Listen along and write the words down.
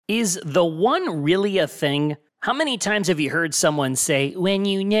Is the one really a thing? How many times have you heard someone say, when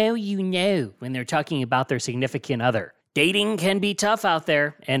you know, when they're talking about their significant other? Dating can be tough out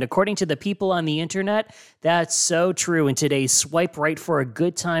there, and according to the people on the internet, that's so true in today's swipe right for a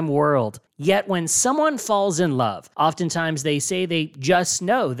good time world. Yet when someone falls in love, oftentimes they say they just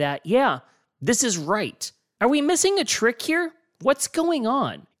know that, yeah, this is right. Are we missing a trick here? What's going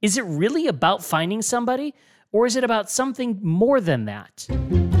on? Is it really about finding somebody, or is it about something more than that?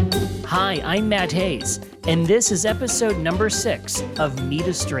 Hi, I'm Matt Hayes, and this is episode number 6 of Meet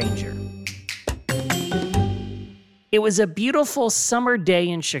a Stranger. It was a beautiful summer day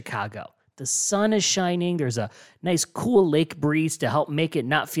in Chicago. The sun is shining, there's a nice cool lake breeze to help make it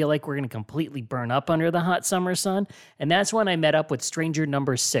not feel like we're going to completely burn up under the hot summer sun, and that's when I met up with stranger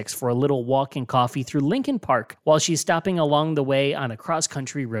number 6 for a little walk and coffee through Lincoln Park while she's stopping along the way on a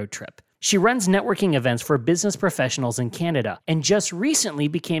cross-country road trip. She runs networking events for business professionals in Canada and just recently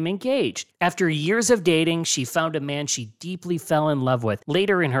became engaged. After years of dating, she found a man she deeply fell in love with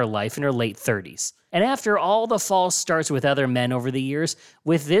later in her life in her late 30s. And after all the false starts with other men over the years,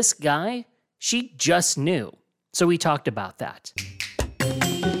 with this guy, she just knew. So we talked about that.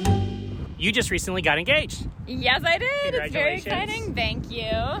 You just recently got engaged. Yes, I did. It's very exciting. Thank you.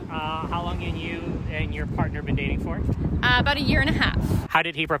 How long have you and your partner been dating for? About a year and a half. How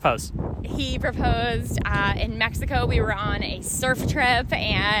did he propose? He proposed in Mexico. We were on a surf trip,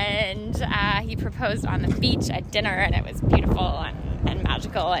 and he proposed on the beach at dinner, and it was beautiful and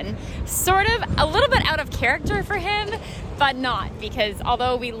magical and sort of a little bit out of character for him, but not, because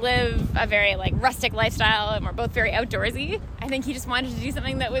although we live a very rustic lifestyle and we're both very outdoorsy, I think he just wanted to do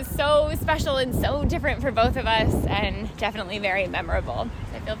something that was so special and so different for both of us and definitely very memorable.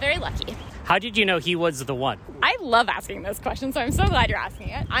 I feel very lucky. How did you know he was the one? I love asking this question, so I'm so glad you're asking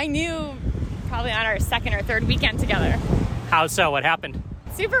it. I knew probably on our second or third weekend together. How so? What happened?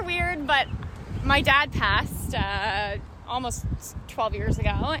 Super weird, but my dad passed almost 12 years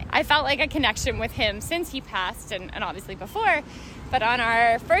ago. I felt like a connection with him since he passed and obviously before. But on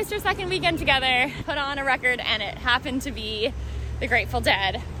our first or second weekend together, put on a record, and it happened to be The Grateful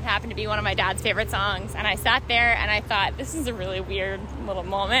Dead. It happened to be one of my dad's favorite songs. And I sat there and I thought, this is a really weird little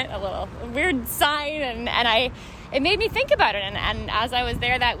moment, a weird sign. And it made me think about it. And as I was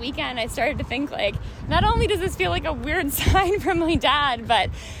there that weekend, I started to think, not only does this feel like a weird sign from my dad, but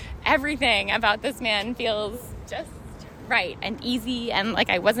everything about this man feels just right and easy, and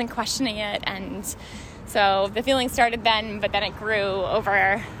I wasn't questioning it. And so the feeling started then, but then it grew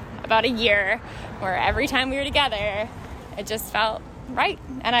over about a year, where every time we were together, it just felt right.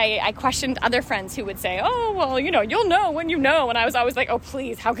 And I questioned other friends who would say, oh, well, you'll know when you know. And I was always like, oh,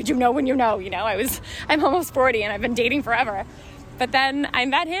 please, how could you know when you know? I'm almost 40 and I've been dating forever. But then I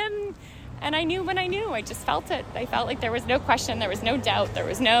met him and I knew when I knew. I just felt it. I felt like there was no question, there was no doubt, there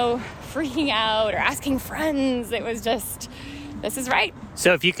was no freaking out or asking friends. It was just, this is right.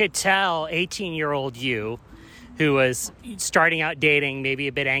 So if you could tell 18-year-old you, who was starting out dating, maybe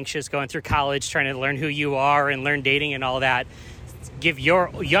a bit anxious, going through college, trying to learn who you are and learn dating and all that, give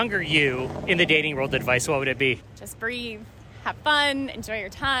your younger you in the dating world advice, what would it be? Just breathe, have fun, enjoy your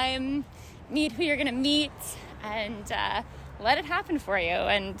time, meet who you're going to meet, and let it happen for you.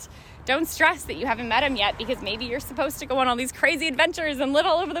 And don't stress that you haven't met him yet, because maybe you're supposed to go on all these crazy adventures and live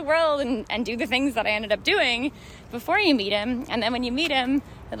all over the world and do the things that I ended up doing before you meet him. And then when you meet him,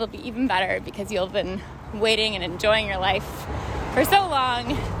 it'll be even better, because you'll have been waiting and enjoying your life for so long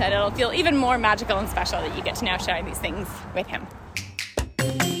that it'll feel even more magical and special that you get to now share these things with him.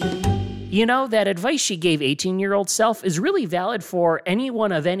 That advice she gave 18-year-old self is really valid for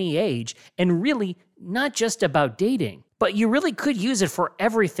anyone of any age, and really not just about dating. But you really could use it for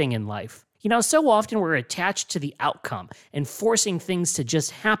everything in life. So often we're attached to the outcome and forcing things to just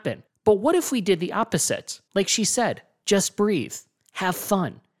happen. But what if we did the opposite? Like she said, just breathe, have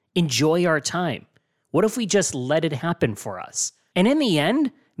fun, enjoy our time. What if we just let it happen for us? And in the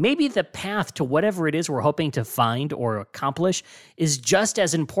end, maybe the path to whatever it is we're hoping to find or accomplish is just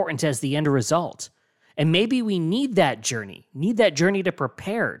as important as the end result. And maybe we need that journey to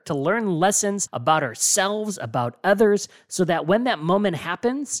prepare, to learn lessons about ourselves, about others, so that when that moment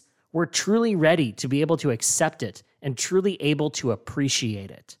happens, we're truly ready to be able to accept it and truly able to appreciate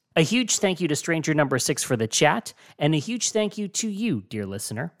it. A huge thank you to stranger number 6 for the chat, and a huge thank you to you, dear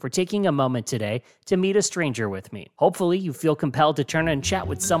listener, for taking a moment today to meet a stranger with me. Hopefully you feel compelled to turn and chat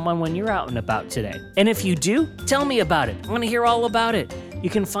with someone when you're out and about today. And if you do, tell me about it. I want to hear all about it. You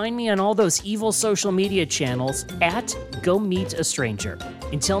can find me on all those evil social media channels at Go Meet a Stranger.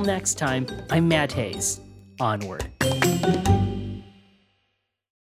 Until next time, I'm Matt Hayes. Onward.